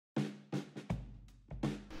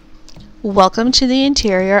Welcome to the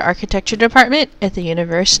Interior Architecture Department at the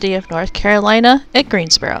University of North Carolina at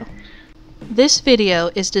Greensboro. This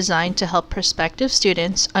video is designed to help prospective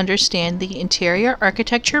students understand the interior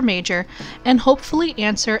architecture major and hopefully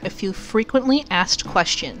answer a few frequently asked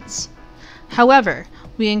questions. However,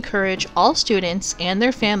 we encourage all students and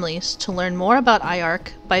their families to learn more about IARC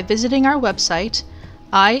by visiting our website,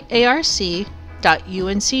 iarc.uncg.edu.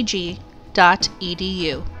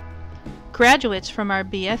 Graduates from our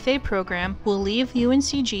BFA program will leave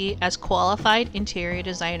UNCG as qualified interior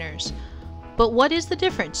designers. But what is the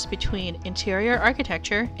difference between interior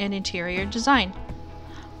architecture and interior design?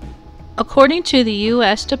 According to the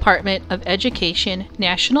U.S. Department of Education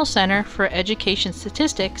National Center for Education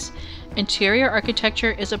Statistics, interior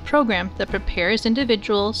architecture is a program that prepares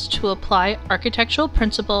individuals to apply architectural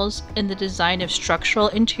principles in the design of structural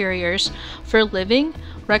interiors for living,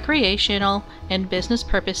 recreational, and business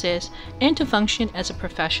purposes, and to function as a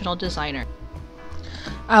professional designer.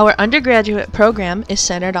 Our undergraduate program is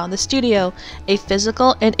centered on the studio, a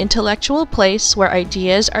physical and intellectual place where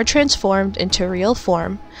ideas are transformed into real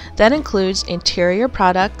form. That includes interior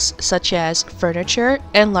products such as furniture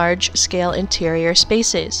and large-scale interior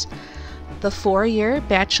spaces. The four-year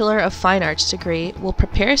Bachelor of Fine Arts degree will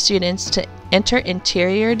prepare students to enter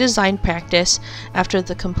interior design practice after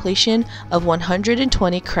the completion of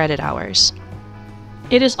 120 credit hours.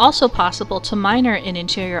 It is also possible to minor in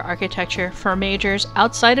interior architecture for majors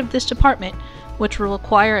outside of this department, which will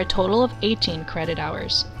require a total of 18 credit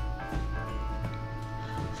hours.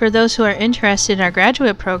 For those who are interested in our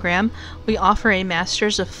graduate program, we offer a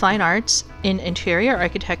Master's of Fine Arts in Interior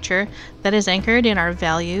Architecture that is anchored in our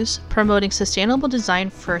values, promoting sustainable design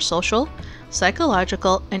for social,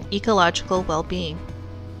 psychological, and ecological well-being.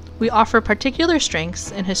 We offer particular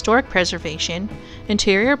strengths in historic preservation,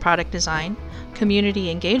 interior product design,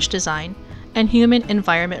 community-engaged design, and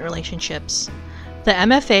human-environment relationships. The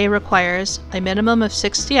MFA requires a minimum of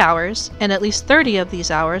 60 hours, and at least 30 of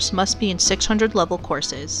these hours must be in 600-level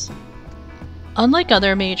courses. Unlike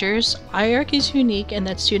other majors, IARC is unique in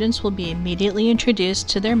that students will be immediately introduced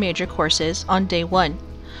to their major courses on day one.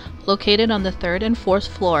 Located on the 3rd and 4th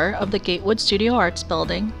floor of the Gatewood Studio Arts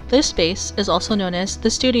building, this space is also known as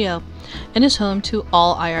the Studio and is home to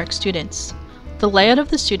all IARC students. The layout of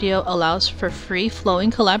the studio allows for free-flowing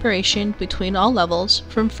collaboration between all levels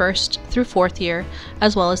from 1st through 4th year,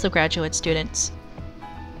 as well as the graduate students.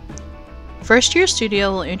 First-year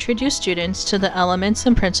studio will introduce students to the elements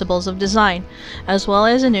and principles of design, as well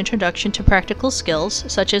as an introduction to practical skills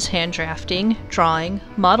such as hand drafting, drawing,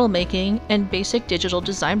 model making, and basic digital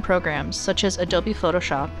design programs such as Adobe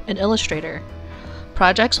Photoshop and Illustrator.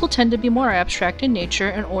 Projects will tend to be more abstract in nature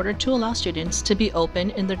in order to allow students to be open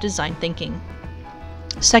in their design thinking.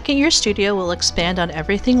 Second-year studio will expand on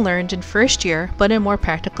everything learned in first year, but in more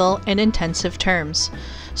practical and intensive terms.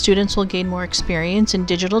 Students will gain more experience in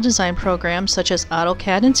digital design programs such as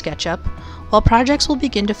AutoCAD and SketchUp, while projects will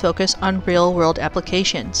begin to focus on real-world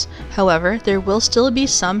applications. However, there will still be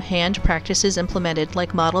some hand practices implemented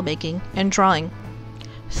like model making and drawing.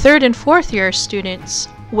 Third and fourth year students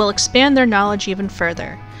will expand their knowledge even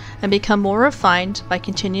further and become more refined by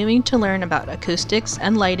continuing to learn about acoustics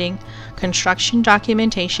and lighting, construction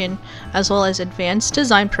documentation, as well as advanced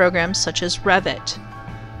design programs such as Revit.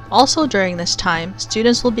 Also during this time,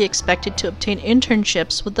 students will be expected to obtain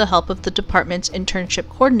internships with the help of the department's internship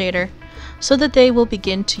coordinator so that they will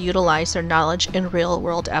begin to utilize their knowledge in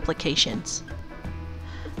real-world applications.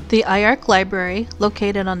 The IARC Library,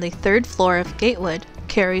 located on the 3rd floor of Gatewood,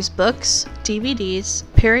 carries books, DVDs,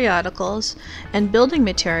 periodicals, and building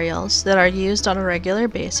materials that are used on a regular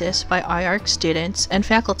basis by IARC students and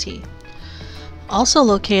faculty. Also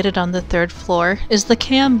located on the 3rd floor is the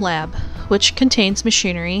CAM Lab, which contains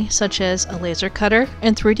machinery such as a laser cutter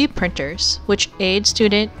and 3D printers, which aid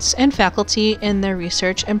students and faculty in their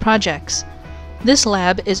research and projects. This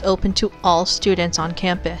lab is open to all students on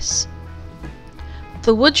campus.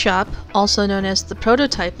 The Woodshop, also known as the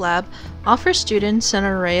Prototype Lab, offers students an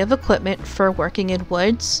array of equipment for working in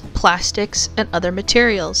woods, plastics, and other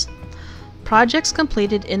materials. Projects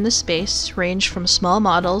completed in the space range from small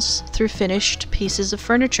models through finished pieces of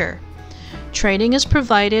furniture. Training is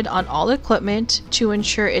provided on all equipment to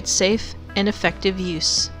ensure its safe and effective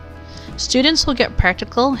use. Students will get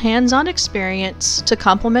practical, hands-on experience to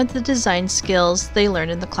complement the design skills they learn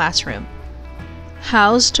in the classroom.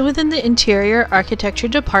 Housed within the Interior Architecture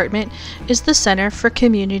Department is the Center for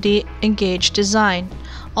Community Engaged Design,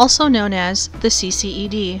 also known as the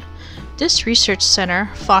CCED. This research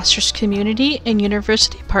center fosters community and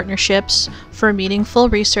university partnerships for meaningful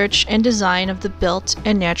research and design of the built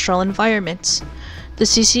and natural environments. The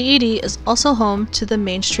CCED is also home to the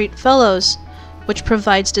Main Street Fellows, which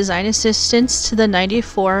provides design assistance to the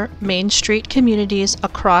 94 Main Street communities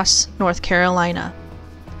across North Carolina.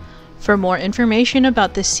 For more information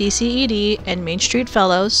about the CCED and Main Street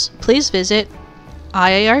Fellows, please visit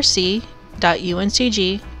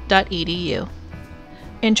iarc.uncg.edu.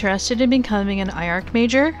 Interested in becoming an IARC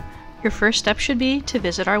major? Your first step should be to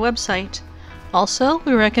visit our website. Also,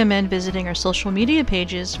 we recommend visiting our social media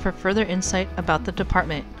pages for further insight about the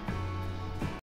department.